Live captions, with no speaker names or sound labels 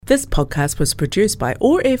This podcast was produced by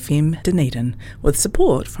OAR FM Dunedin with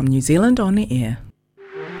support from New Zealand On Air.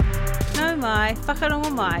 Nau mai,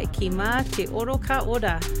 whakarongo mai ki mā te oro ka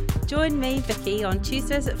ora. Join me, Vicky, on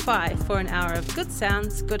Tuesdays at 5 for an hour of good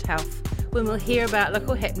sounds, good health, when we'll hear about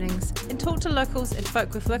local happenings and talk to locals and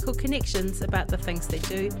folk with local connections about the things they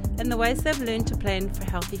do and the ways they've learned to plan for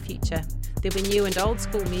a healthy future. There'll be new and old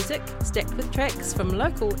school music, stacked with tracks from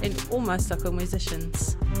local and almost local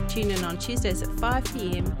musicians. Tune in on Tuesdays at 5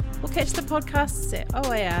 p.m. or catch the podcasts at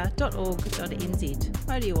oar.org.nz.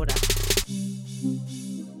 Mauri ora.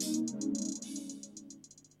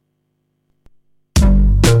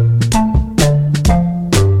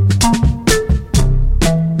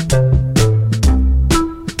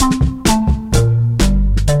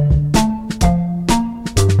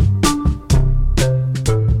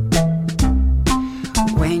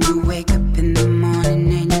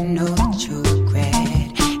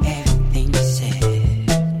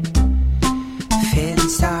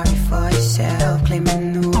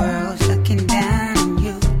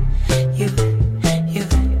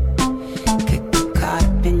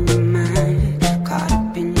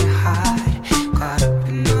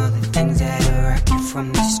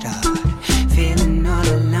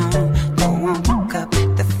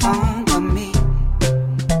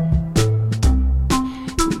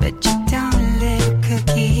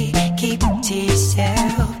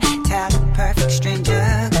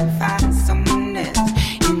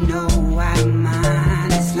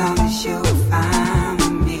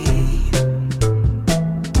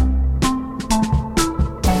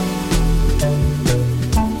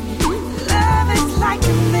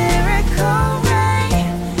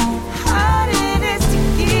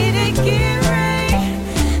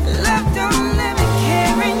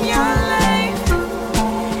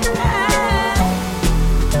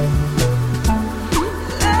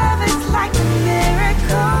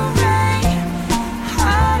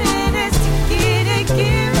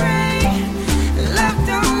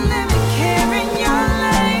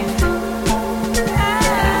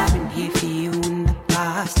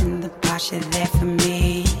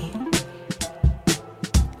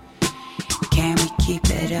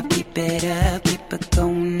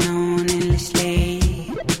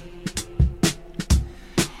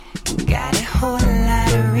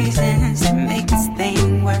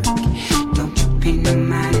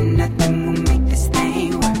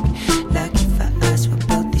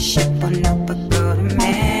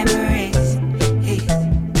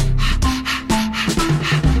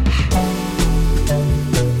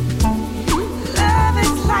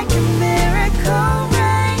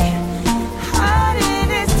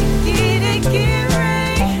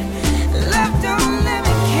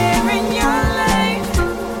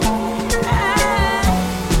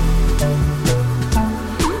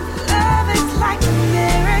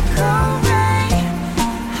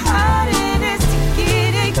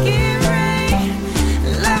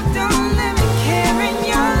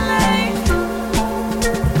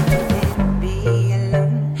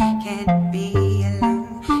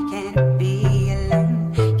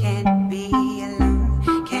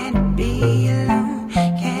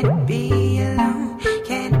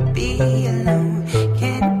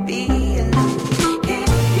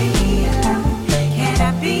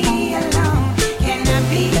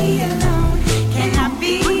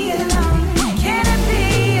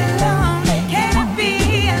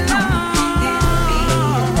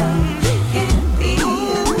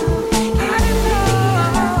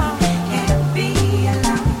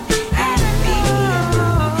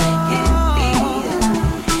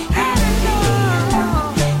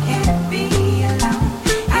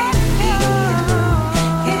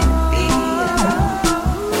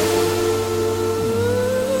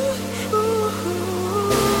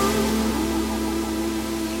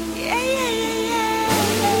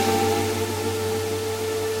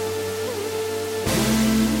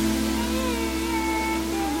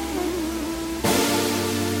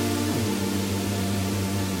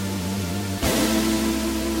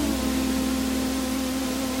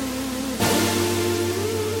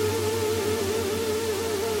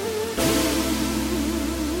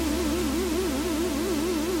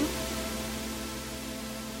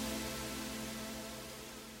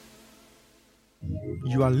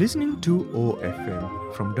 You are listening to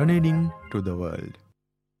OFM from Dunedin to the world.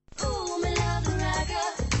 Ooh, me love the ragga,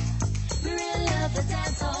 me really love the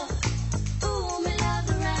dance hall. Ooh, me love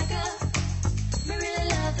the ragga, me really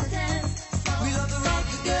love the dance hall. We love the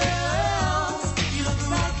rocky girls, you love the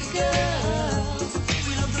rocky girls.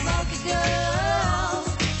 We love the rocky girls,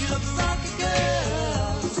 you love the rocky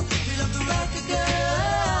girls. We love the rocky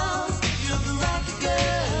girls, you love the rocky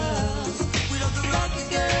girls. We love the rocky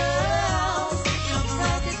girls.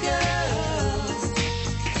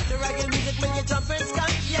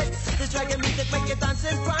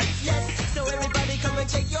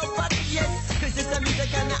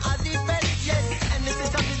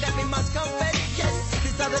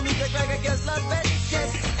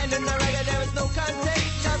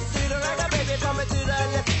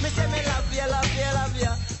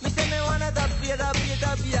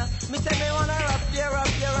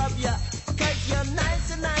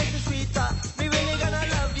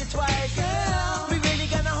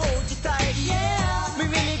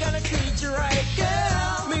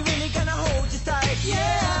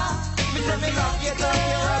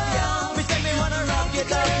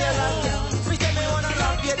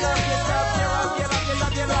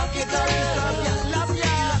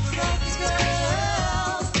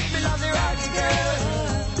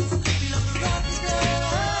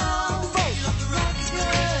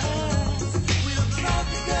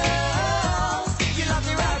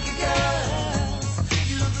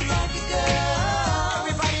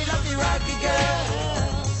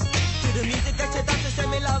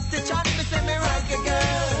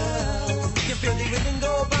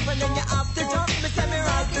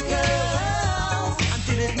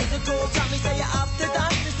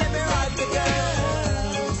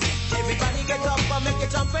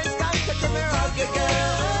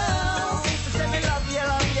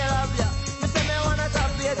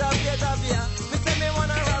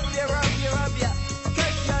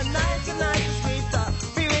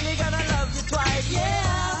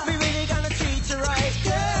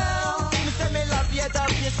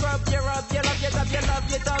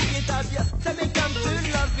 you, love you, love you. Say me come to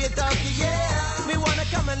love you, yeah. Me wanna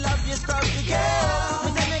come and love you, scrub you, girl.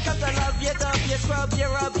 Me say me come to love you, scrub you,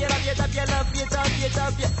 rub you, love you, love you, love you, love you,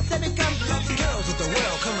 love you. Say me come to love you. Girls of the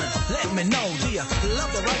world, come and let me know, do you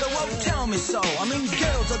love the rugger? Well, tell me so. I mean,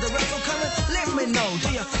 girls of the world, so come and let me know, do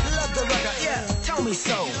you love the rugger? Yeah, tell me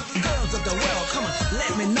so. Girls of the world, come and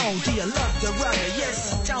let me know, do you love the rugger?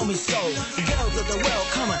 Yes, tell me so. Girls of the world,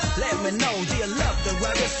 come and let me know, do you love the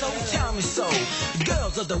rugger? So tell me so.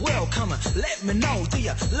 Girls of the world, come and let me know, do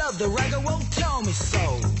you love the rugger? Well, tell me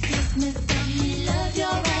so. Kiss me, tell me, love your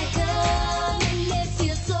ragga. Make me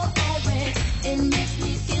feel so irate. It makes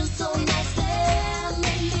me feel so nice there.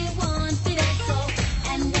 Make me want to dance so.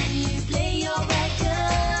 And when you play your ragga,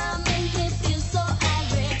 make me feel so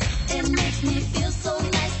irate. It makes me feel so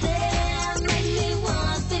nice there. Make me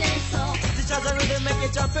want to dance so. This jazz and rhythm make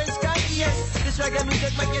it jump and scratch, yes. This reggae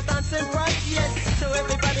music make it dance and rock, yes. So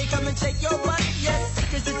everybody come and shake your butt, yes.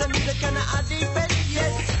 Cause it's a music and I defense,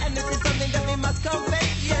 yes. And this is something that we must confess,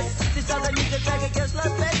 yes. This jazz and music reggae girls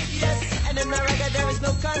love it, yes. And in the reggae there is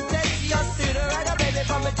no contest, yes. To the reggae baby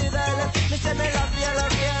from me to the left. Me say me love you,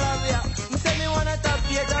 love you, love you. Me say me wanna love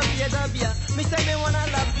you, love you, love you. Me say me wanna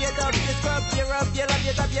love you, scrub you, rub you, love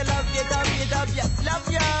you, love you, love you, love you, love you, love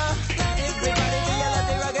you. Everybody do you love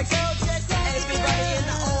the reggae girls, yes. Everybody in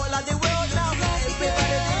the whole of the world now.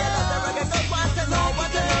 Everybody do you love the reggae girls? Want to know,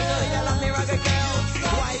 do you love me reggae girls?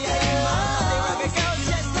 Why you in my love the reggae girls,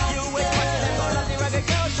 yes. You with money, them go love the reggae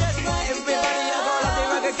girls, yes. Everybody you go love the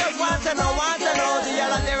reggae girls. Want to know, do you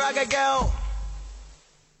love the reggae girl?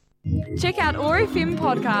 Check out OAR FM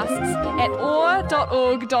podcasts at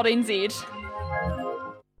oar.org.nz.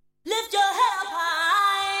 Lift your head up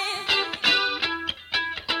high.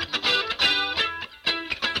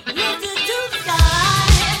 Lift it to the sky.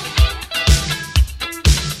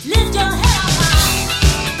 Lift your head up high.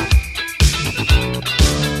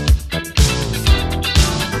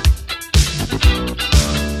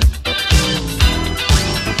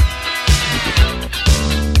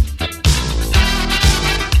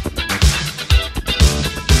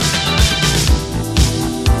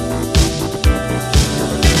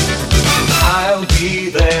 I'll be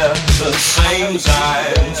there the same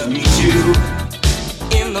time to meet you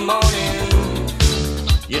in the morning.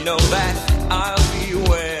 You know that I'll be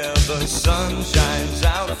where the sun shines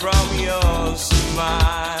out from your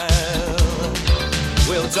smile.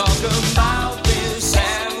 We'll talk about this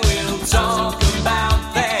and we'll talk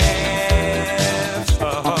about that.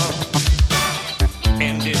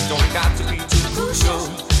 And it don't got to be too crucial.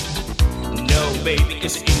 No, baby,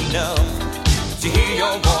 it's enough to hear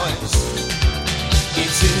your voice.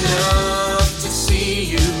 It's enough to see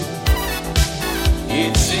you.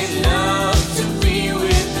 It's enough to be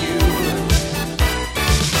with you.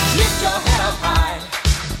 Lift your head up high.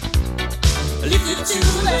 Lift it to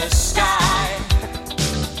the sky.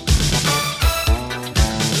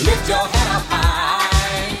 Lift your head up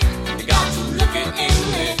high. You got to look it in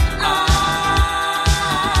the eye.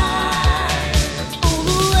 Oh,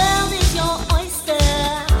 the world is your oyster,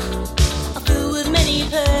 filled with many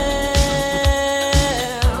pearls.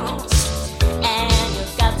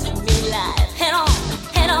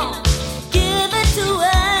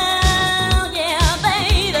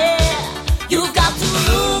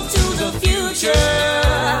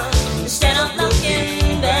 Instead of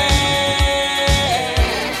looking back,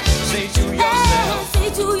 say to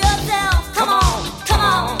yourself, come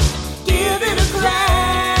on, give it a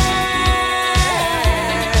crack.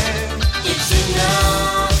 It's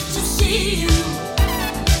enough to see you.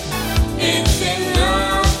 It's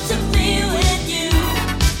enough to be with you.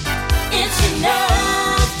 It's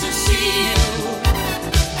enough to see you.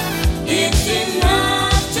 It's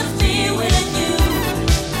enough to be with you.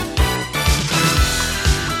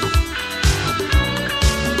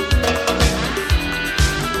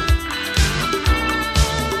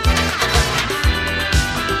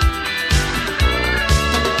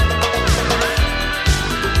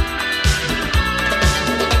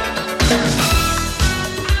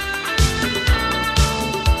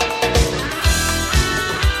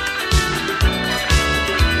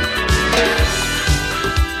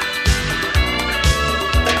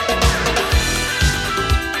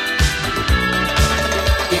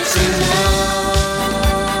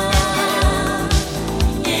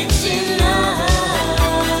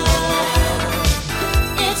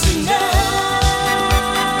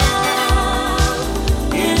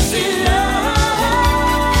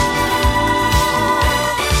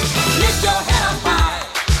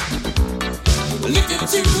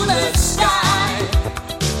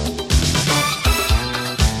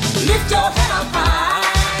 Lift your head up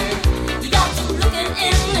high. You got to look it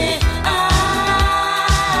in the eye.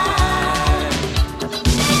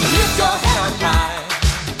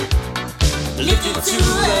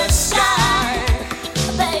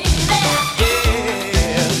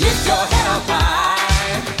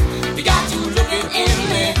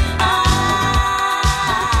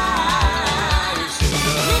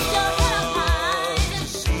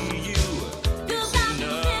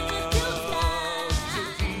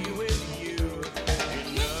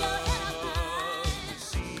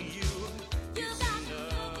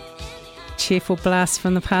 cheerful blast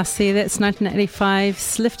from the past there. That's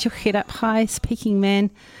 1985's Lift Your Head Up High, Speaking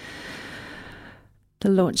Man. The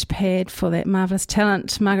launch pad for that marvellous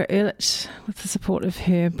talent, Margaret Ehrlich, with the support of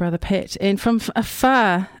her brother Pat. And from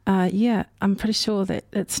afar, I'm pretty sure that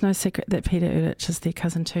it's no secret that Peter Ehrlich is their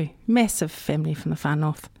cousin too. Massive family from the far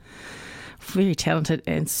north. Very talented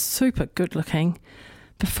and super good looking.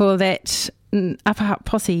 Before that, Upper Hutt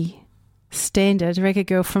Posse standard, Reggae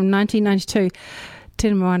Girl from 1992.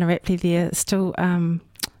 Tina Moana Rapley there, still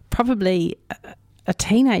probably a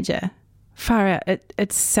teenager. Far out.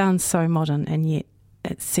 It sounds so modern, and yet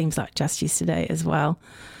it seems like just yesterday as well.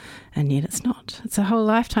 And yet it's not. It's a whole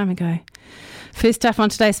lifetime ago. First up on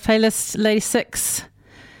today's playlist, Lady Six,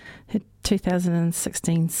 her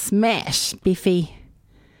 2016 smash, Biffy.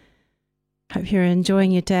 Hope you're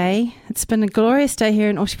enjoying your day. It's been a glorious day here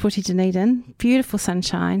in Ōtepoti, Dunedin. Beautiful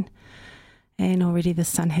sunshine. And already the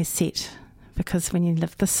sun has set, because when you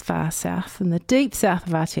live this far south, in the deep south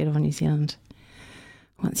of Aotearoa, New Zealand,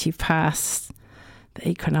 once you pass the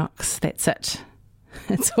equinox, that's it.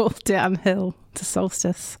 It's all downhill to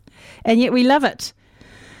solstice. And yet we love it.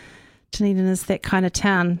 Dunedin is that kind of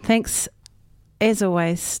town. Thanks, as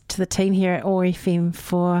always, to the team here at OAR FM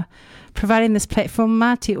for providing this platform.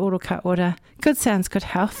 Mā te oro ka ora. Good sounds, good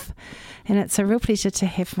health. And it's a real pleasure to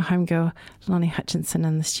have my homegirl Lonnie Hutchinson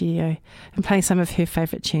in the studio and playing some of her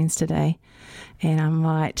favourite tunes today. And I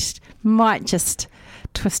might just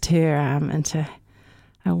twist her arm into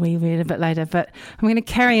a wee bit a bit later. But I'm going to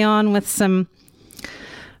carry on with some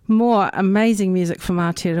more amazing music from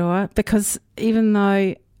Aotearoa, because even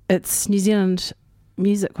though it's New Zealand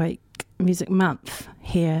Music Week, Music Month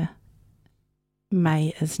here,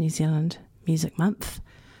 May is New Zealand Music Month,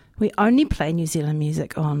 we only play New Zealand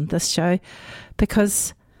music on this show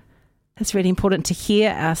because it's really important to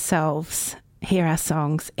hear ourselves, hear our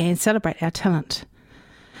songs and celebrate our talent.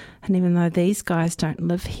 And even though these guys don't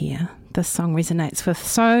live here, this song resonates with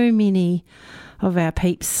so many of our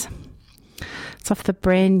peeps. It's off the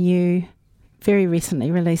brand new, very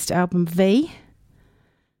recently released album V.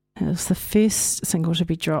 It was the first single to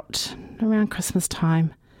be dropped around Christmas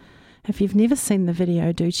time. If you've never seen the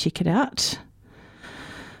video, do check it out.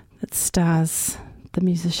 It stars the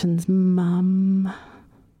musician's mum.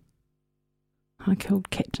 I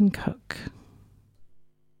Killed Captain Cook.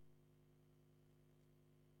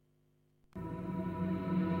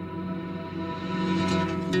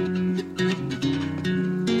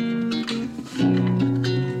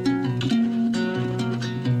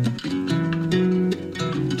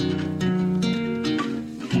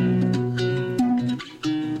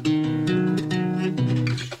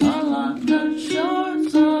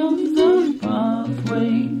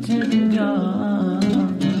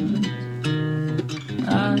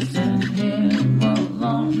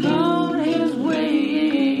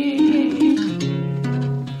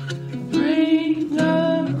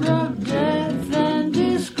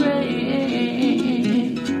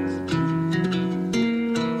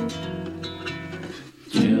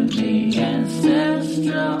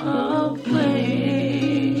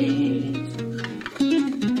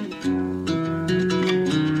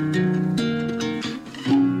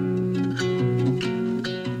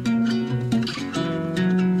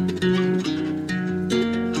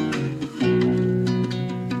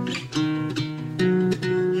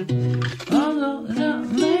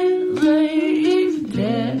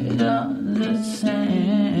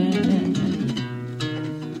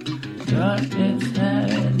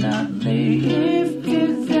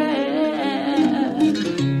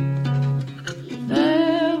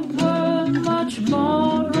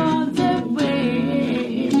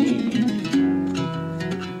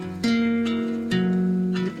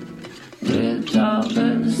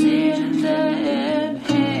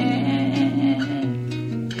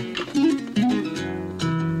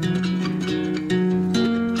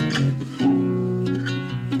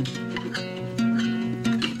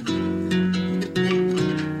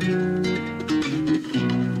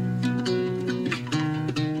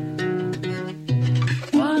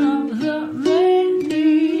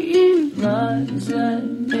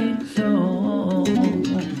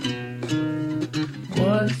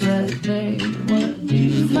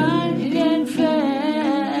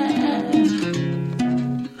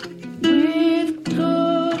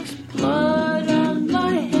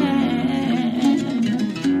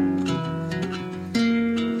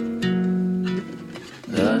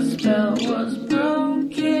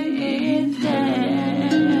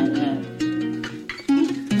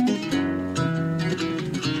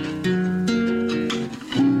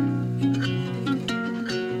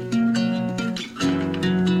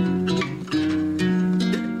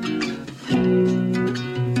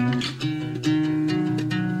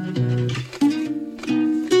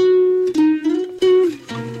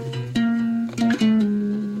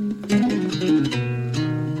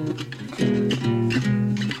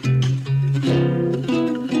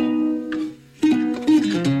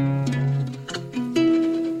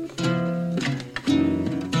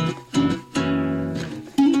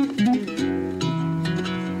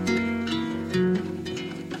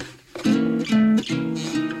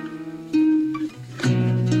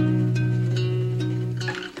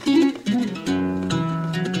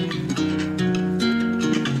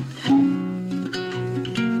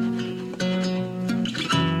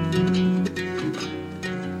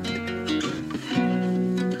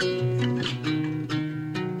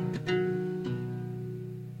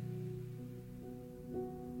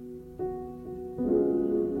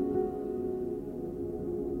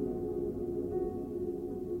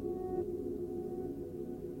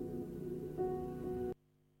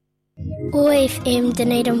 OFM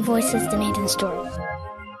Dunedin Voices, Dunedin Stories.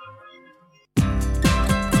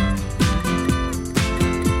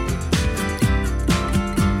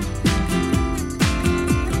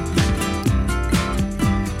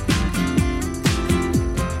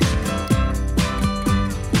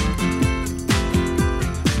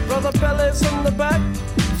 Brother Bellas in the back,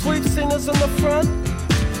 sweet singers in the front,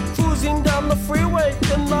 cruising down the freeway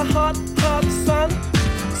in the hot, hot sun.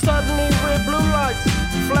 Suddenly red blue lights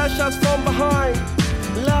flash us from behind.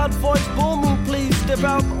 Loud voice booming, please step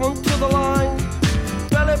out onto the line.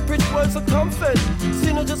 Ballet bridge words of comfort,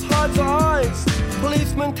 Cena just hides her eyes.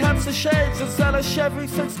 Policeman taps the shades, is that a Chevy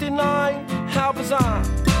 69? How bizarre.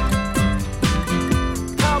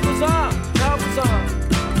 How bizarre, how bizarre.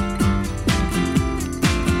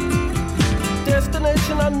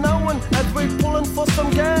 Destination unknown as we're pulling for some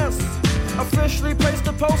gas. Officially placed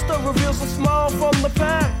a poster, reveals a smile from the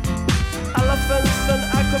pack. Elephants and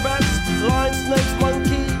acrobats, lion, snakes,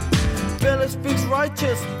 monkey. Billy speaks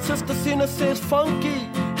righteous, Sister Cena says funky.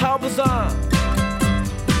 How bizarre.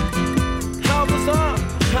 How bizarre,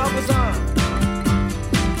 how bizarre.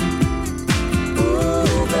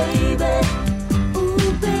 Ooh, baby.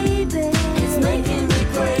 Ooh, baby. It's making me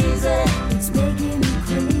crazy. It's making me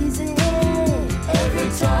crazy. Every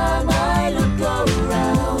time I look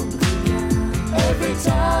around. Every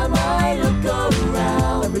time I look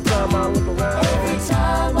around. Every time I look around. Every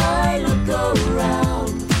time I look around.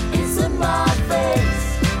 It's in my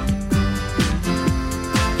face.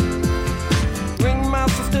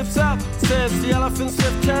 Ringmaster stiffs up, says the elephants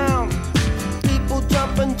left town. People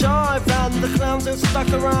jump and jive and the clowns are stuck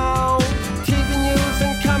around. TV news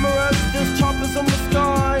and cameras, there's choppers in the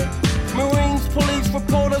sky. Marines, police,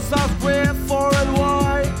 reporters ask where, for and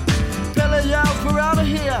why. Bella yells, we're out of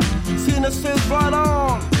here. Cena says right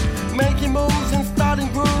on. Making moves and starting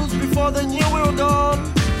grooves before they knew we were gone.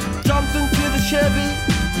 Jumped into the Chevy,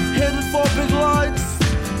 headed for big lights.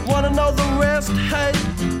 Wanna know the rest? Hey,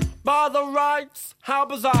 by the rights. How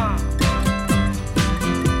bizarre.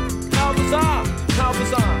 How bizarre, how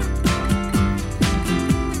bizarre.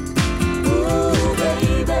 Ooh,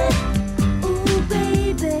 baby. Ooh,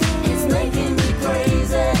 baby. It's making me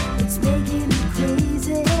crazy. It's making me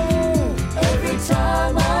crazy. Every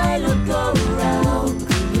time I look around.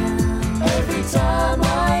 Every time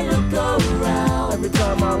I look around. Every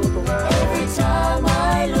time I look around. Every time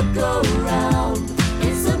I look around.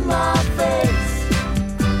 It's in my face.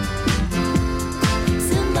 It's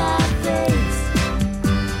in my face.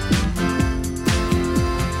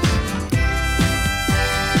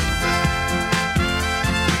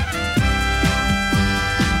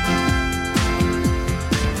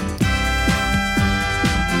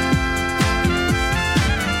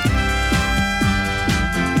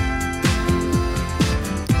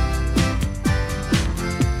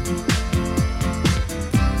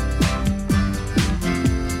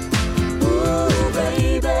 Ooh,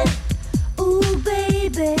 baby. Ooh,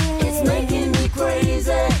 baby. It's making me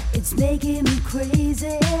crazy. It's making me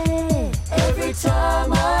crazy. Every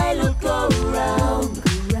time I look around.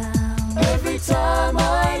 Every time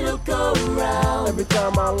I look around. Every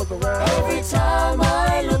time I look around. Every time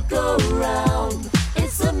I look around.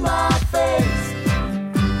 It's in my face.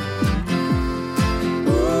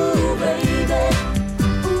 Ooh, baby.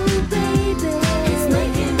 Ooh, baby. It's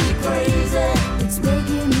making me crazy. It's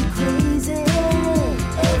making me crazy.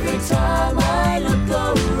 Every time I look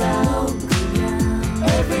around.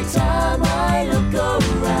 Every time I look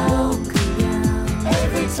around.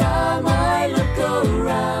 Every time I look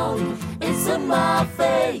around. It's in my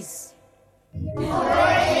face.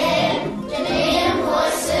 Dunedin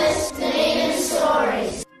Voices, Dunedin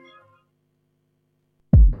Stories.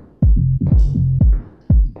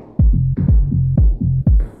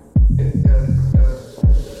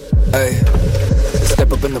 Ay,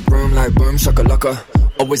 step up in the room like boom shakalaka.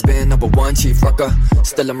 Always been number one, chief rocker.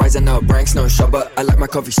 Still I'm rising up ranks, no shubba. I like my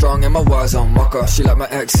coffee strong and my wires on mocha. She like my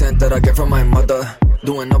accent that I get from my mother.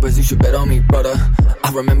 Doing numbers, you should bet on me, brother.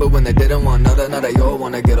 I remember when they didn't want nada. Now they all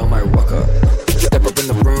wanna get on my walker. Step up in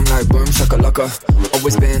the room like boom shakalaka.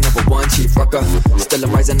 Always been number one, chief rocker. Still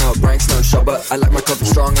I'm rising up ranks, no shubba. I like my coffee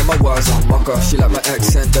strong and my wires on mocha. She like my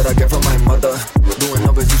accent that I get from my mother. Doing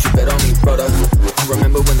numbers, you should bet on me, brother. I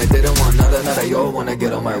remember when they didn't want nada. Now they all wanna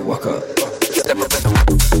get on my walker. Step up in the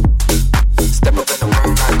room. Step up in the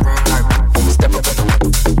room like step up in the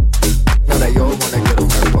room. Now they all wanna get on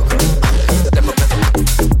my walker. Step up in the room.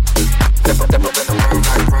 Step up in the room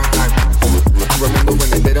like I remember when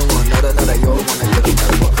they didn't want nada. Now they all wanna get on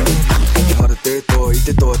my walker. Harate to ite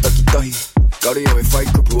to taki tahi. Gauri o e whai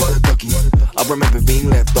kupu ara taki. I remember being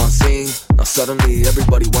left on scene. Now suddenly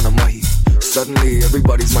everybody wanna mahi. Suddenly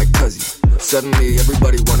everybody's my cousin. Suddenly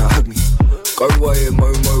everybody wanna hug me. Go away,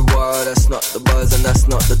 mo, why? That's not the buzz and that's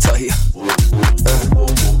not the touchy.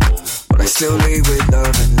 But I still lead with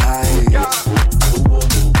love and light.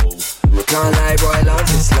 Can't lie, bro, I love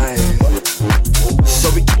this life.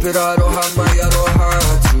 So we keep it hard, oh how my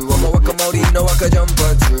to. I'm a wakamori, know I could jump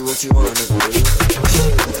on through. What you wanna do?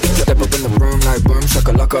 Step up in the room like boom,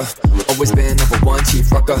 shakalaka. Always been number one,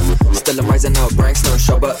 chief rocker. Still I'm rising up, ranks, no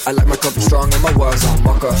shopper. I like my coffee strong and my words on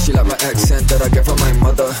mocha. She like my accent that I get from my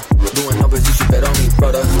mother. Doing numbers, you should bet on me,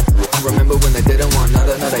 brother. I remember when they didn't want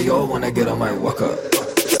nada. Now they all wanna get on my walker.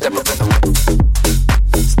 Step up in the room.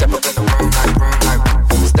 Step up in the room like boom, like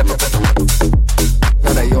boom. Step up in the room.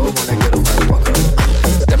 Now they all wanna get on my walker.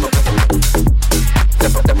 Step up in the room.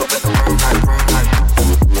 Step up in the room like boom, like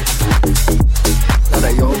boom. Now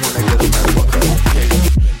they all wanna get on my walker.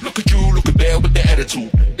 Look at you, looking bad with the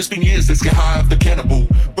attitude. It's been years, let's get high off the cannibal.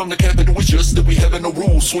 From the capital, it's just that we having no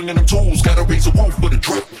rules. Swinging them tools, gotta raise the roof for the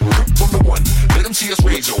drip. Drip from the one, let them see us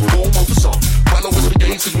raise your form over some. Follow us for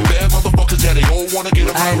days till you bad motherfuckers that they all wanna get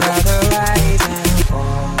them. I'd rather rise and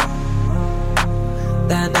fall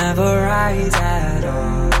than never rise at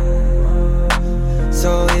all.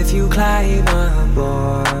 So if you climb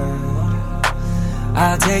aboard,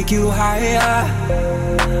 I'll take you higher.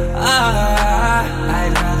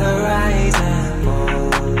 I'd rather rise and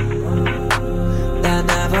fall than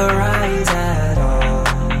never rise at all.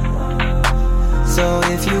 So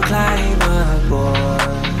if you climb aboard,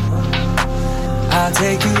 I'll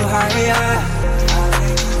take you higher.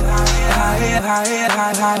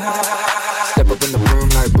 Step up in the room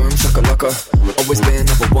like boom, shakalaka. Always been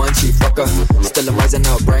number one, chief rocker. Still I'm rising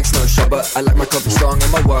up, ranks, no shopper. I like my coffee strong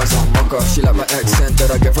and my words on mocha. She like my accent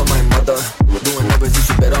that I get from my mother. Doing numbers, you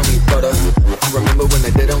should bet on me, brother. I remember when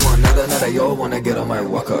they didn't want nada. Now they all wanna get on my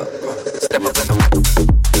walker. Step up in the room.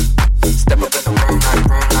 Step up in the room like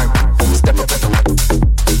boom, like boom. Step up in the room.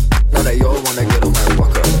 Now they all wanna get on my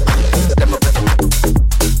walker. Step up in the room.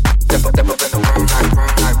 Step up in the room like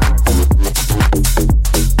boom, like boom.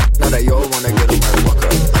 Now they all wanna get on my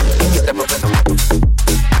walker. Step up in the room.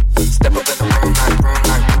 Step up in the room like boom,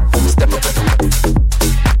 like boom. Step up in the room.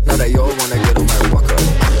 Now they all wanna get on my walker.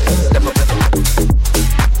 Step up in the room.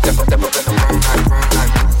 Step up in the room like boom,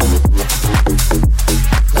 like boom.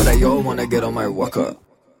 Now they all wanna get on my walker.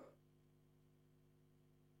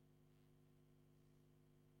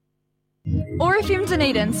 OAR FM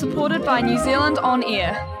Dunedin, supported by New Zealand On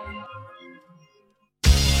Air.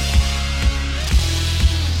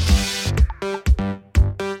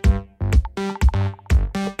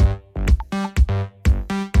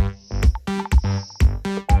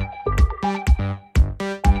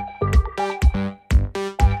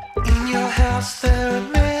 In your house there are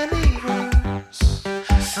many rooms.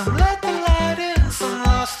 Some let the light in, some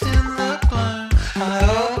lost in the gloom. I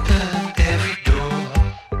opened every door.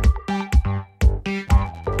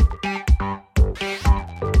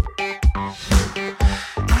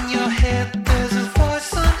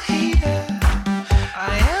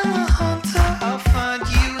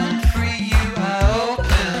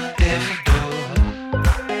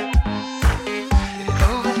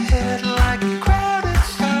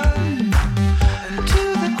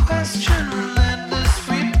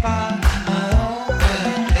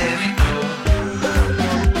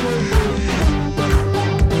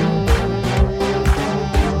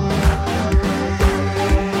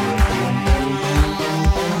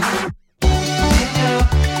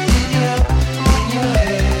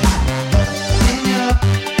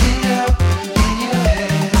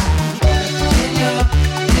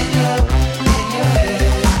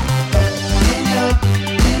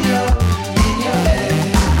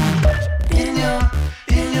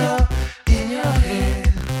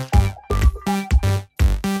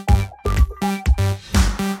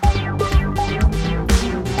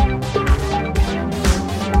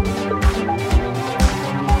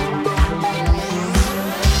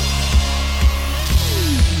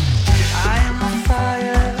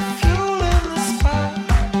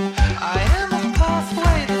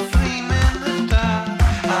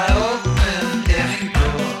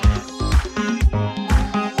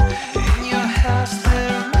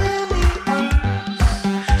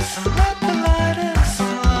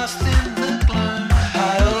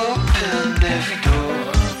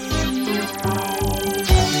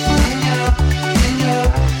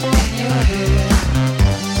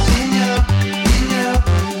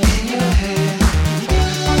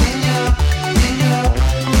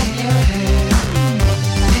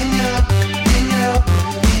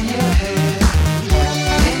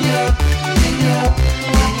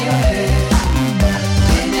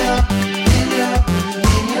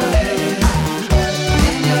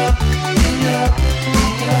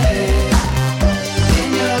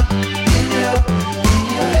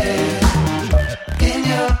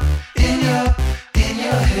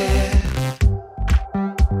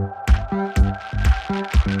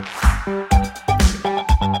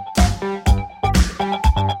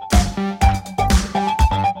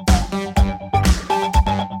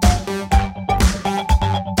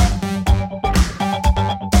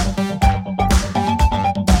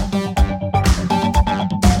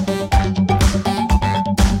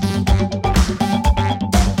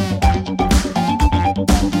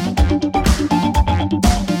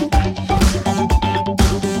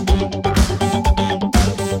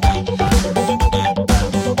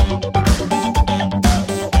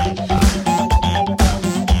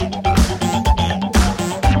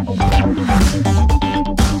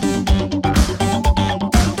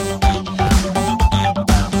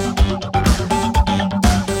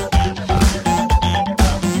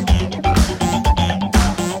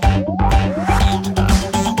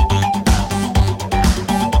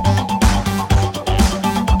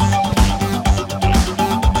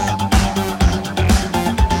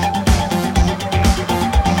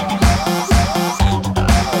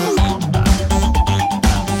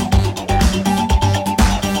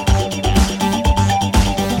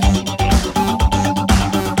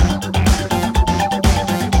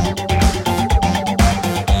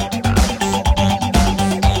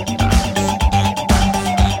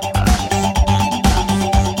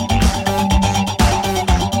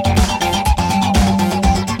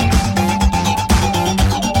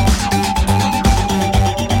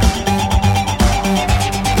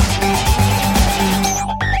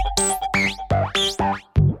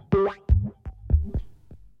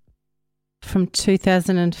 from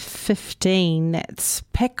 2015. That's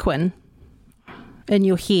Paquin, In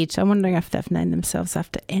Your Head. I'm wondering if they've named themselves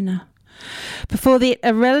after Anna. Before that,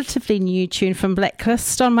 a relatively new tune from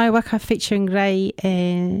Blacklist, On My Waka featuring Ray,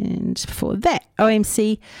 and before that,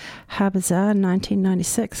 OMC Harbazar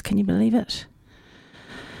 1996. Can you believe it?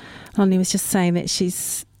 Lonnie was just saying that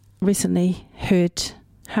she's recently heard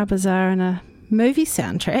Harbazar in a movie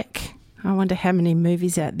soundtrack. I wonder how many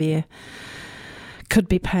movies out there could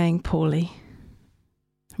be paying Paulie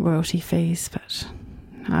royalty fees, but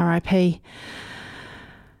RIP.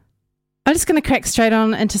 I'm just going to crack straight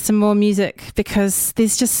on into some more music because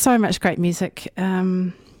there's just so much great music,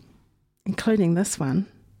 including this one.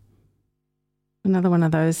 Another one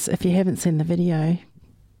of those, if you haven't seen the video,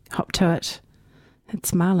 hop to it.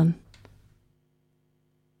 It's Marlon.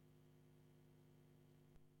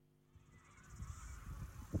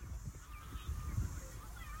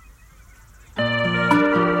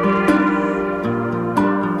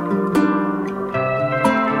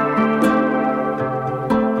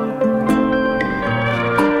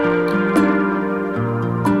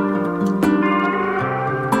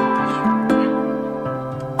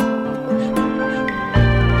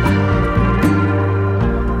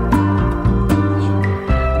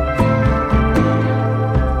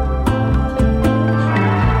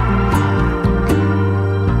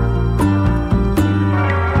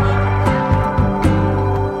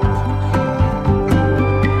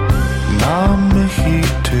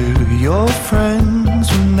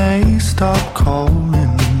 Stop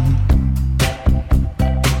calling.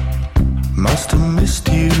 Must have missed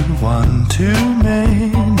you one too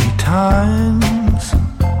many times.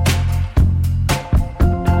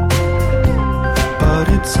 But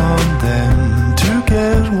it's on them to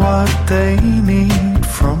get what they need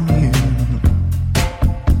from you.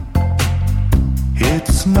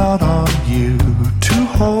 It's not on you to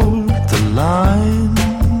hold the line.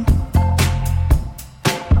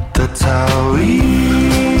 That's how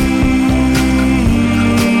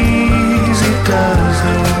does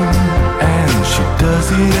it, and she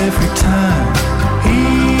does it every time. Easy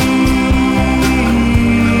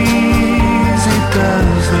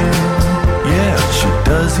does it, yeah, she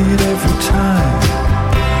does it every time.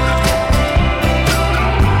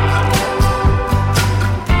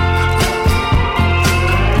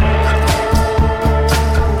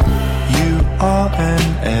 You are an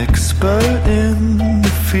expert in the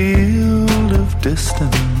field of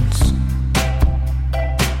distance.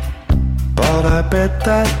 But I bet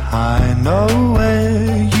that I know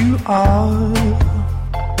where you are.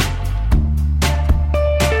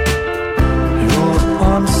 You're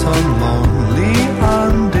on some lonely,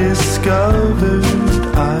 undiscovered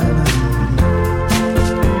island.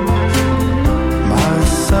 My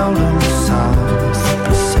seldom South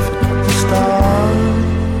Pacific star.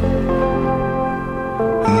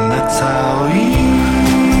 And that's how easy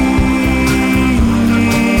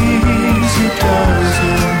does it.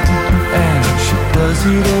 Does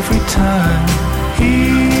it every time.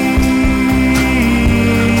 Easy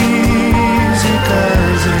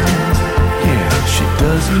does it. Yeah, she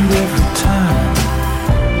does it every time.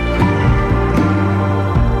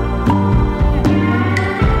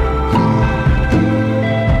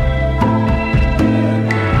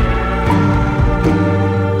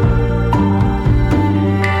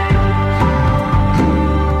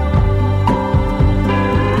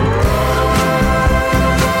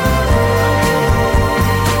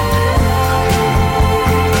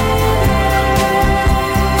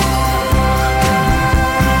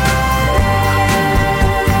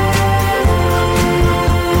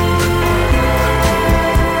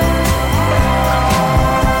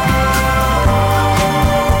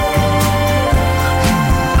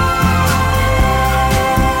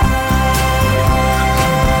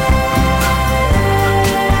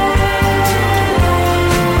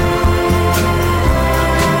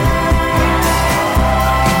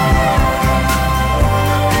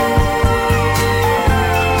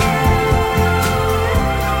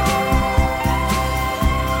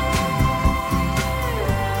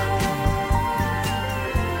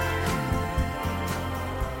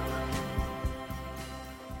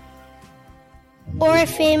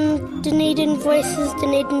 ORFM, Dunedin Voices,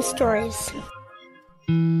 Dunedin Stories.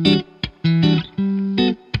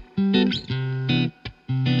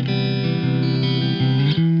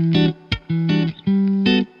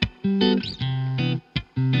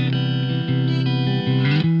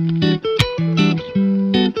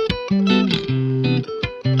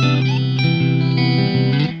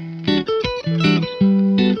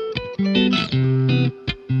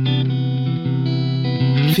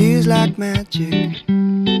 Feels like magic,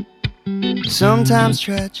 sometimes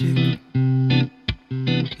tragic.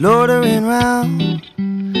 loitering round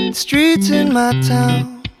the streets in my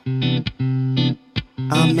town.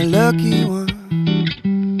 I'm a lucky one,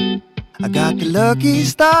 I got the lucky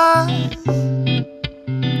stars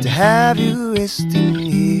to have you resting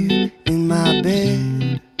here in my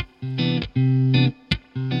bed.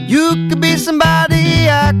 You could be somebody,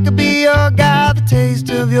 I could be your guy. The taste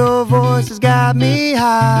of your voice has got me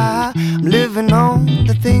high. I'm living on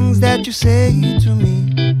the things that you say to me.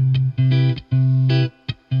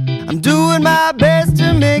 I'm doing my best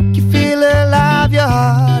to make you feel alive. Your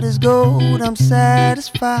heart is gold, I'm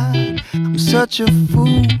satisfied. I'm such a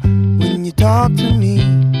fool when you talk to me.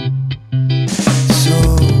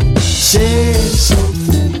 So say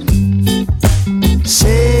something,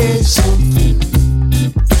 say something,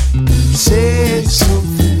 say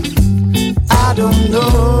something, I don't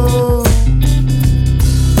know.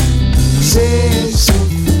 Say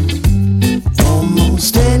something,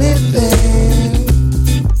 almost anything.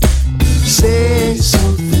 Say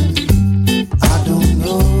something, I don't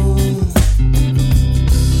know.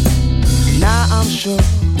 Now I'm sure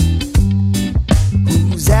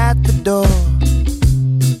who's at the door.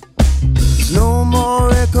 There's no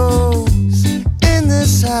more echoes in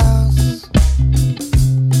this house.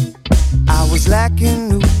 I was lacking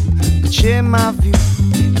new, but share my view,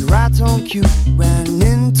 and right on cue ran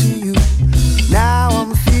into you. Now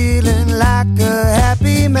I'm feeling like a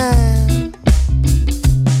happy man.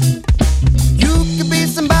 You could be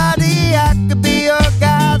somebody, I could be your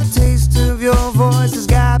guy. The taste of your voice has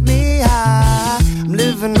got me high. I'm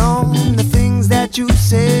living on the things that you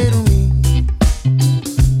say to me.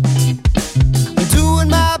 I'm doing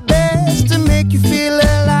my best to make you feel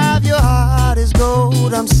alive. Your heart is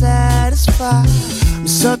gold, I'm satisfied. I'm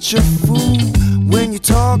such a fool when you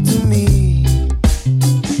talk to me.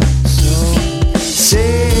 So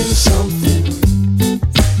say something,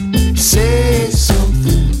 say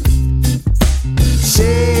something,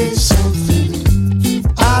 say something,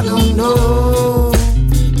 I don't know.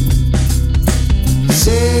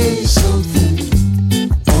 Say something,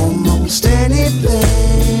 almost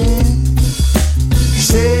anything.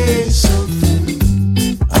 Say something,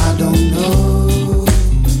 I don't know.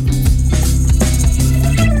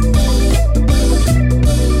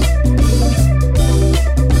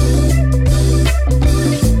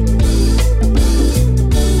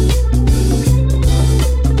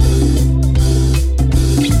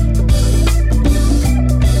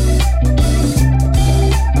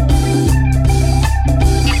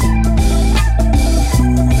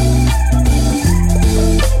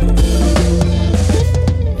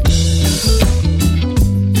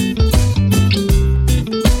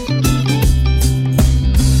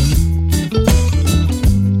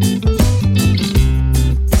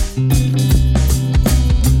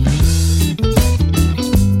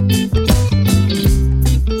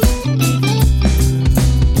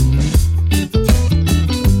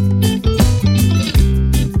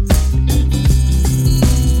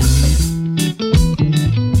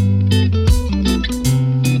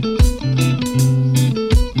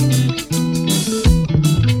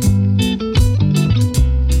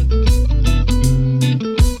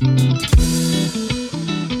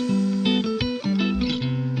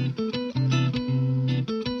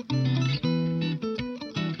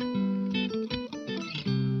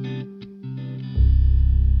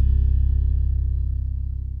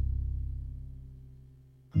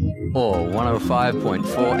 Or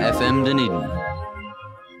 105.4 FM Dunedin.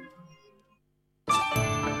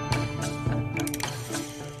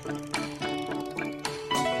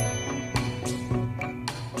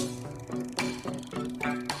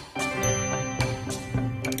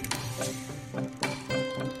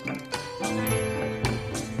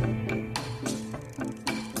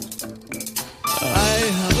 I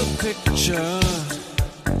have a picture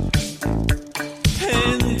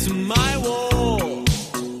pinned to my wall,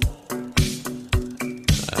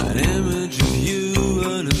 an image of you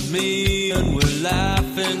and of me, and we're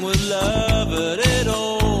laughing with love at it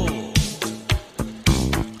all.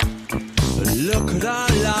 But look at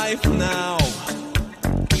our life now,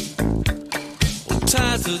 all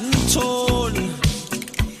tattered and torn.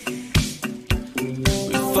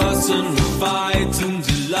 We fuss and we fight and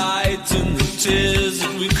delight in the tears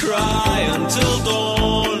that we cry until dawn.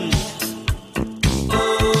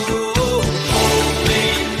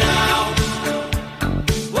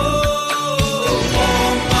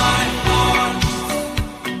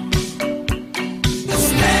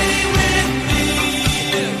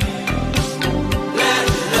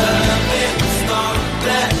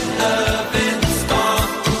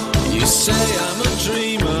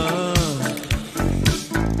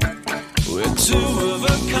 Two of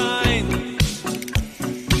a kind,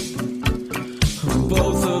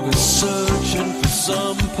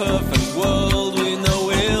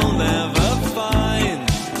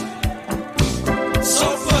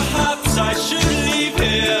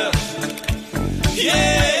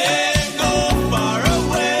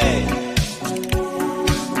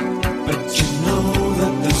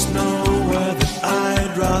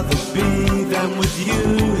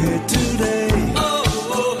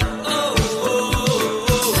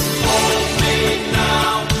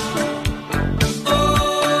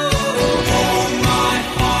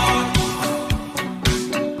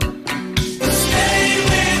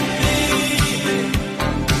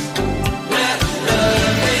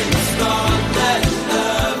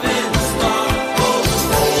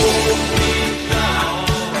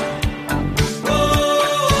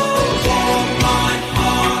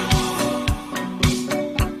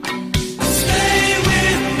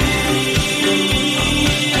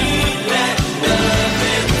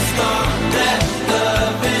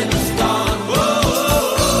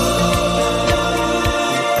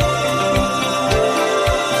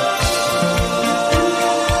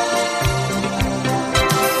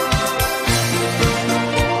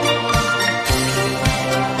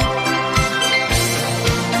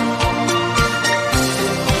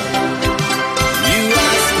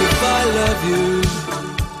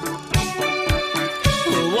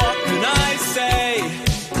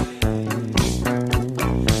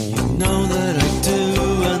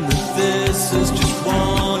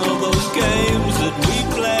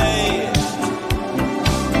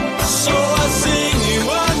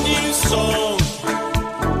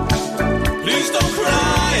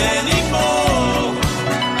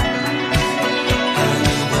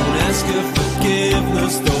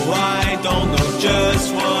 ask the why, don't know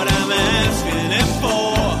just what I'm asking it for.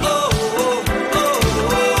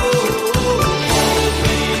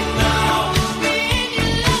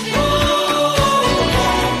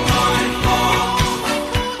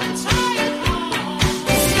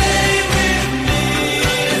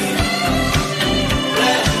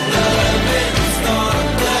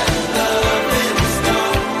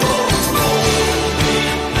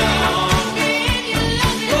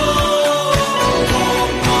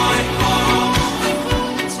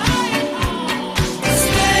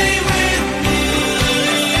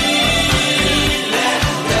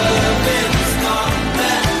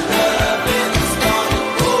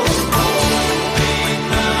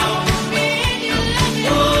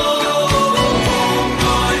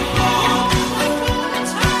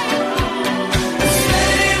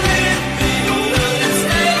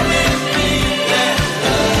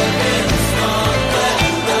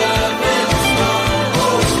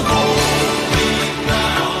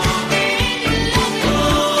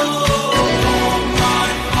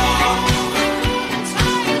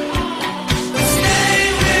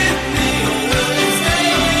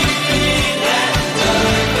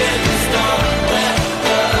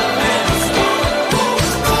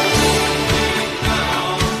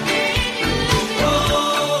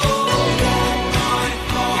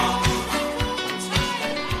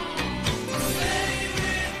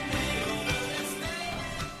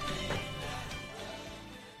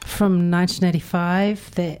 From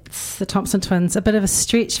 1985, that's the Thompson Twins. A bit of a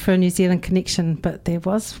stretch for a New Zealand connection, but there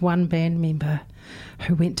was one band member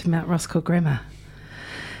who went to Mount Roskill Grammar,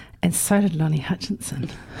 and so did Lonnie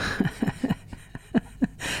Hutchinson.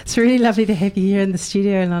 It's really lovely to have you here in the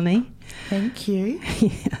studio, Lonnie. Thank you.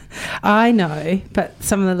 Yeah. I know, but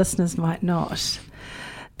some of the listeners might not,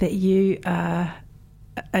 that you are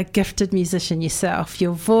a gifted musician yourself.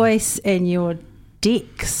 Your voice and your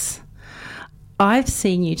decks. I've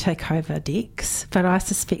seen you take over decks, but I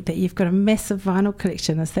suspect that you've got a massive vinyl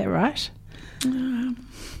collection. Is that right?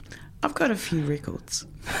 I've got a few records.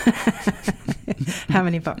 How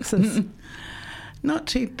many boxes? Not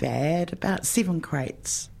too bad. About 7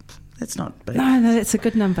 crates. That's not big. No, that's a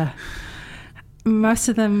good number. Most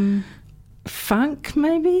of them funk,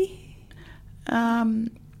 maybe?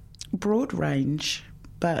 Broad range,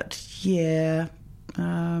 but yeah.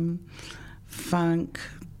 Funk,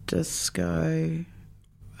 disco,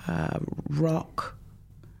 rock,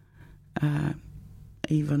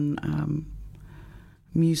 even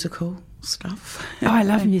musical stuff. Oh, I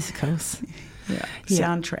love musicals. Yeah,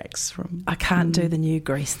 soundtracks from... I can't do the new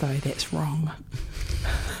Grease, though. That's wrong.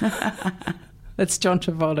 It's John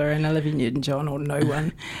Travolta and Olivia Newton-John, or no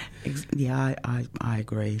one. Yeah, I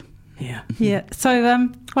agree. Yeah. Yeah. So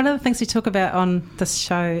one of the things we talk about on this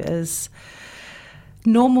show is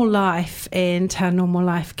normal life and how normal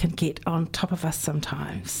life can get on top of us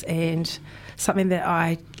sometimes. And something that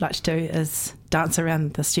I like to do is dance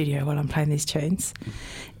around the studio while I'm playing these tunes,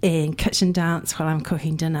 and kitchen dance while I'm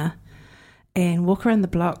cooking dinner, and walk around the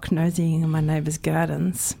block nosying in my neighbours'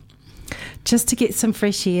 gardens, just to get some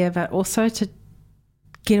fresh air, but also to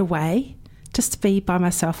get away, just to be by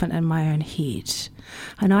myself and in my own head.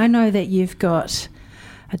 And I know that you've got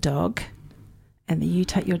a dog, and that you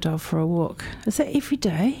take your dog for a walk. Is that every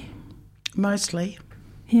day? Mostly.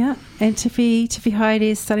 Yeah. And Tiffy Heidi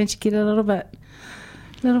is starting to get a little bit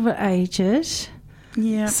aged.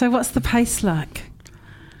 Yeah. So what's the pace like?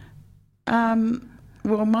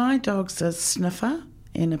 Well, my dog's a sniffer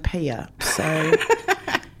and a peer, so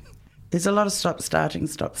there's a lot of stop starting.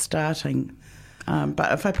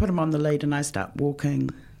 But if I put him on the lead and I start walking,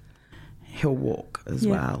 he'll walk as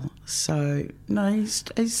well. So no,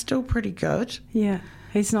 he's still pretty good. Yeah.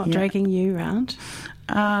 He's not dragging you around?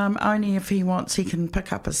 Only if he wants. He can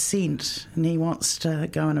pick up a scent and he wants to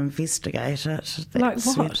go and investigate it. Like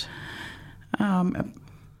what?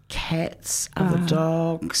 Cats, other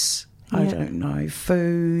dogs, I don't know,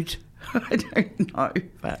 food, I don't know.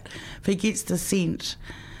 But if he gets the scent,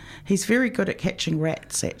 he's very good at catching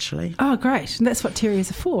rats, actually. Oh, great. And that's what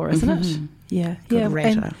terriers are for, isn't it? Yeah. Good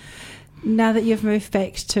ratter. And now that you've moved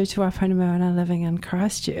back to Waipunamau and are living in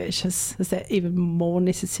Christchurch, is that even more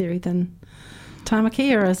necessary than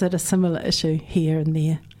Tamaki, or is it a similar issue here and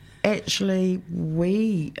there? Actually,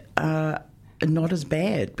 we are not as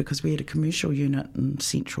bad because we had a commercial unit in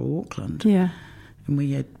central Auckland. Yeah. And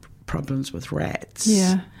we had problems with rats.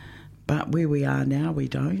 Yeah. But where we are now, we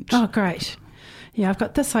don't. Oh, great. Yeah, I've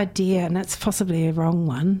got this idea, and it's possibly a wrong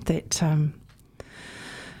one, that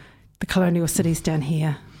the colonial cities down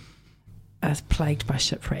here are plagued by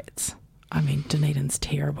ship rats. I mean, Dunedin's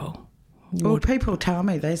terrible. Well, people tell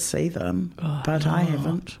me they see them, but I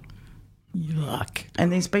haven't. Yuck.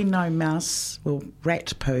 And there's been no mouse, well,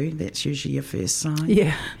 rat poo. That's usually your first sign.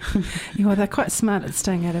 Yeah. Well, they're quite smart at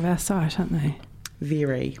staying out of our sight, aren't they?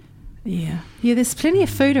 Very. Yeah. Yeah, there's plenty of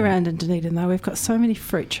food around in Dunedin, though. We've got so many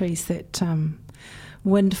fruit trees that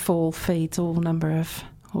windfall feeds all number of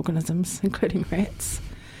organisms, including rats.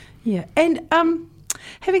 Yeah. And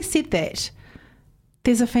having said that,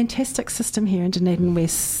 there's a fantastic system here in Dunedin where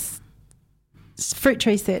fruit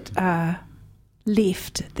trees that are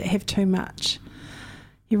left, that have too much,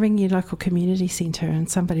 you ring your local community centre and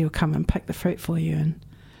somebody will come and pick the fruit for you and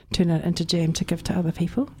turn it into jam to give to other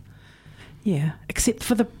people. Yeah, except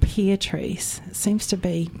for the pear trees. It seems to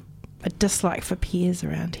be a dislike for pears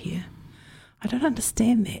around here. I don't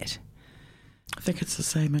understand that. I think it's the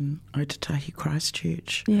same in Otatahi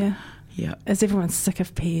Christchurch. Yeah. Yeah. Is everyone sick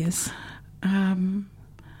of pears?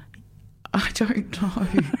 I don't know,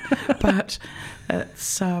 but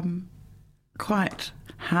it's quite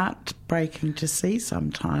heartbreaking to see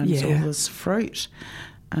sometimes all this fruit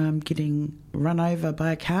getting run over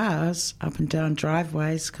by cars up and down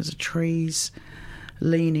driveways because of trees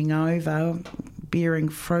leaning over, bearing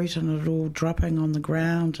fruit and it all dropping on the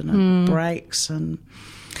ground and it breaks. And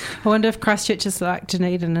I wonder if Christchurch is like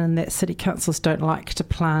Dunedin and that city councils don't like to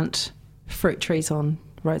plant fruit trees on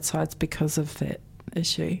roadsides because of that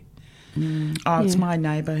issue. It's my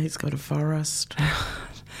neighbour, he's got a forest.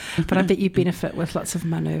 But I bet you benefit with lots of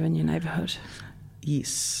manu in your neighbourhood.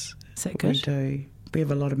 Yes. Is that good? We do. We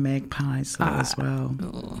have a lot of magpies there as well.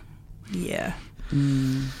 Oh, yeah.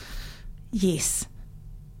 Yes.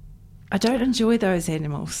 I don't enjoy those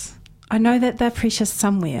animals. I know that they're precious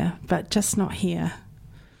somewhere, but just not here.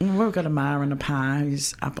 We've got a ma and a pa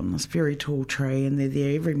who's up on this very tall tree and they're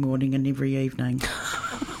there every morning and every evening.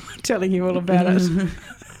 Telling you all about it.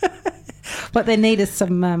 What they need is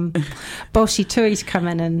some Bolshi Tui to come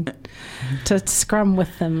in and to scrum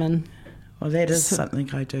with them. And well, that is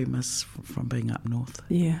something I do miss from being up north.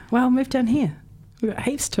 Yeah. Well, move down here. We've got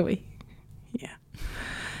heaps tui. Yeah.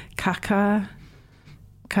 Kaka,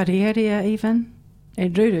 kariaria even,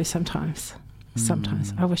 and ruru sometimes.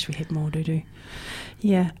 Sometimes. I wish we had more ruru.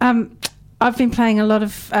 Yeah. I've been playing a lot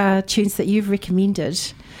of tunes that you've recommended.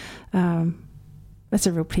 It's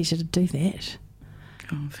a real pleasure to do that.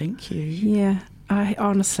 Oh, thank you. Yeah, I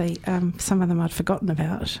honestly, some of them I'd forgotten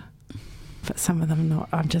about, but some of them not.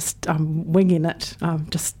 I'm winging it. I'm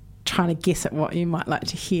just trying to guess at what you might like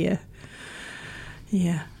to hear.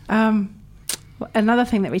 Yeah. Another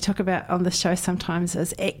thing that we talk about on the show sometimes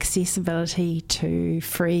is accessibility to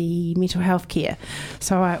free mental health care.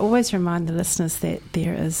 So I always remind the listeners that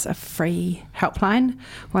there is a free helpline.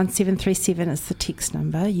 1737 is the text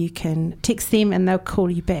number. You can text them and they'll call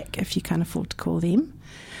you back if you can't afford to call them.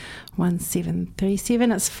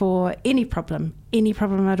 1737 is for any problem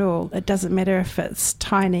at all. It doesn't matter if it's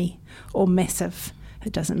tiny or massive.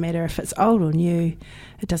 It doesn't matter if it's old or new.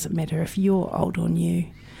 It doesn't matter if you're old or new.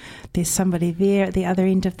 There's somebody there at the other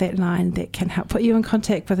end of that line that can help put you in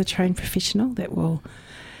contact with a trained professional that will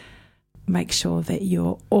make sure that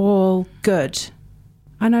you're all good.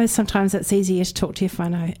 I know sometimes it's easier to talk to your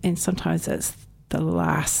whānau and sometimes it's the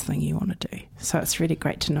last thing you want to do. So it's really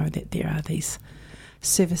great to know that there are these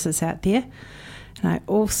services out there. And I've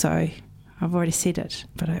already said it,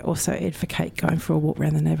 but I also advocate going for a walk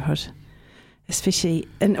around the neighbourhood, especially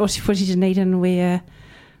in Ōtepoti Dunedin where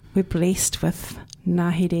we're blessed with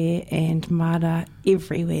ngahere and mara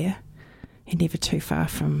everywhere and never too far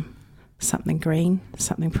from something green,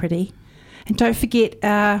 something pretty. And don't forget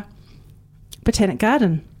our Botanic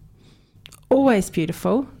Garden, always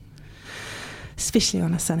beautiful, especially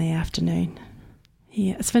on a sunny afternoon.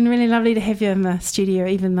 Yeah, it's been really lovely to have you in the studio,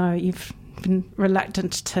 even though you've been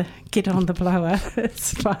reluctant to get on the blower.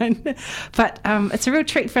 It's fine. But it's a real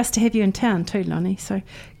treat for us to have you in town too, Lonnie, so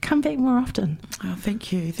come back more often. Oh,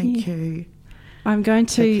 thank you, thank you. I'm going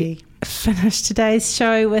to finish today's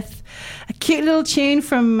show with a cute little tune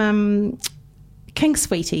from King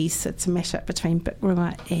Sweeties. It's a mashup between Big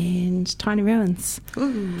Rua and Tiny Ruins.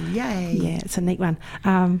 Ooh, yay. Yeah, it's a neat one.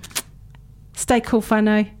 Stay cool,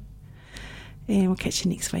 whānau, and we'll catch you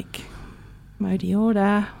next week. Mauri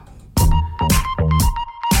ora.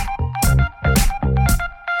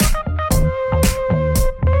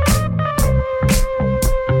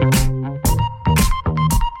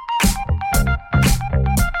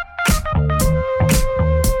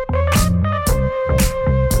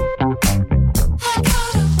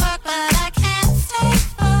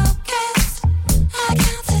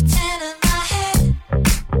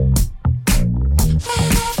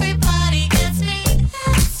 Everybody gets mean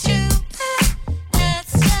and stupid.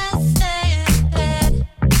 Let's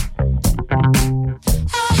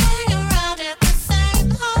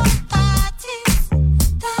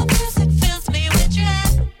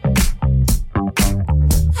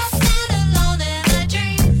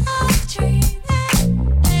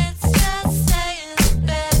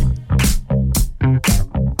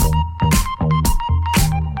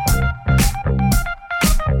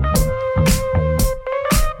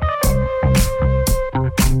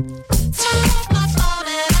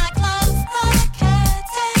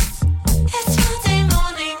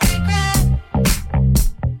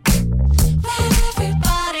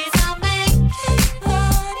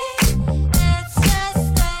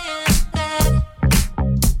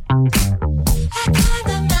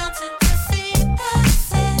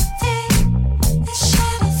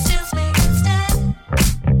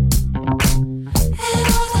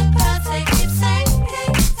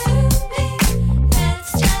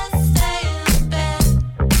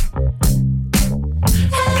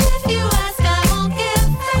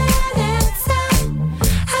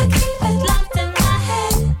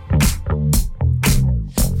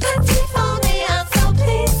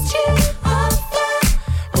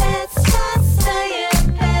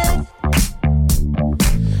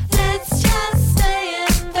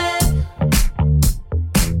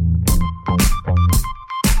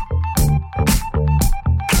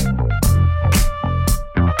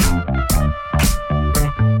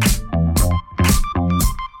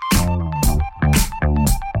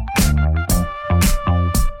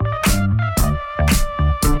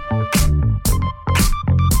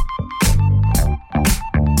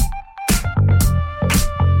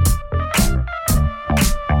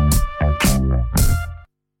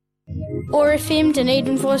FM,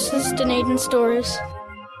 Dunedin Voices, Dunedin Stories.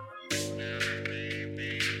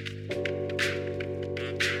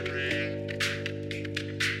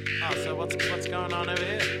 Oh, so what's going on over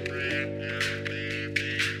here?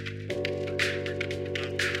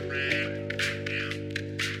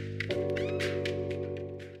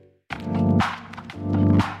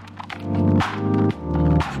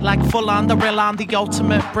 Like full on the real on the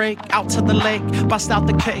ultimate break. Out to the lake, bust out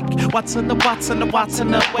the cake. What's in the weight?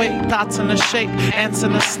 Thoughts in the shape, ants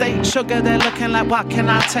in the state. Sugar, they're looking like what can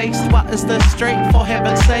I taste? What is this straight, for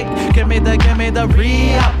heaven's sake? Give me the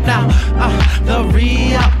re-up now. The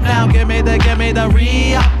re-up now. Give me the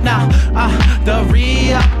re-up now. The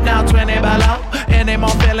re-up now. 20 below. Any more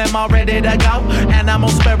feeling more ready to go. Animal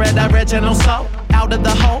spirit, original soul. Out of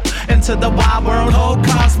the hole, into the wide world, cold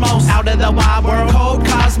cosmos. Out of the wide world, cold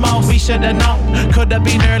cosmos. We should've known, could've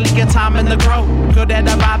been early, get time in the grove. Good at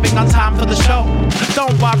arriving on time for the show.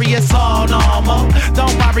 Don't worry, it's all normal.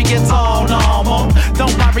 Don't worry, it's all normal.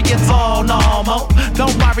 Don't worry, it's all normal.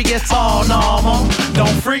 Don't worry, it's all normal.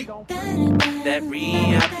 Don't freak. That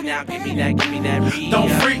re-up now, give me that re-up. Don't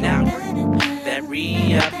freak now. That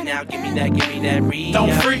re-up now, give me that re-up.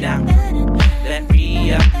 Don't freak now. That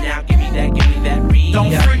re-up now, give me that re-up.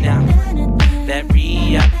 Don't freak now. That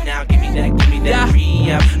re-up now, give me that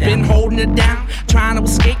re-up. Been holding it down, trying to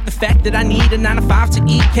escape the fact that I need a 9 to 5 to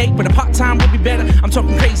eat cake, but a part-time would be better. I'm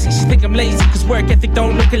talking crazy, she think I'm lazy, cause work ethic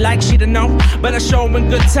don't look like she'd know. But I show in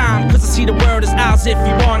good time, cause I see the world is ours if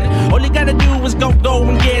you want it. All you gotta do is go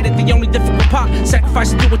and get it. The only difficult part,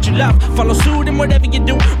 sacrifice to do what you love. Follow suit in whatever you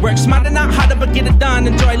do. Work smarter, not harder, but get it done.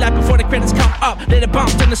 Enjoy life before the credits come up. Let it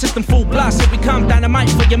bump, turn the system full blast. Here we come, dynamite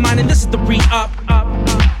for your mind, and this is the re-up.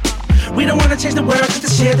 We don't wanna change the world, just the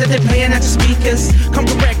shit that they're playing at the speakers. Come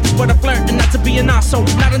correct, is what I flirt, and not to be an arsehole.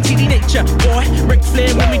 Not on TD nature, boy. Ric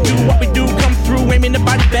Flair, when we do what we do, come through, aiming the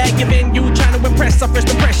body bag, giving you, trying to impress our first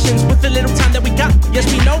impressions with the little time that we got. Yes,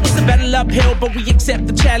 we know it's a battle uphill, but we accept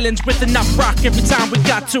the challenge with enough rock every time we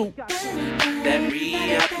got to. That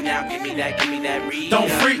re-up now, give me that re-up.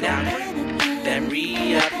 Don't freak now. That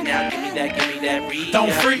re-up now, give me that re-up.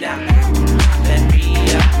 Don't freak now. That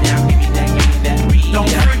re-up now, give me that re-up. Don't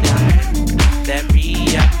freak now. That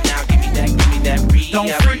re-up now, give me that re-up.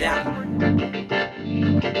 Don't freak now.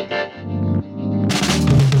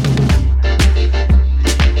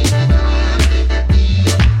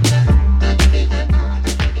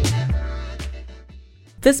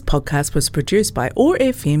 This podcast was produced by OAR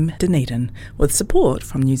FM Dunedin with support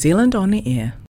from New Zealand On the Air.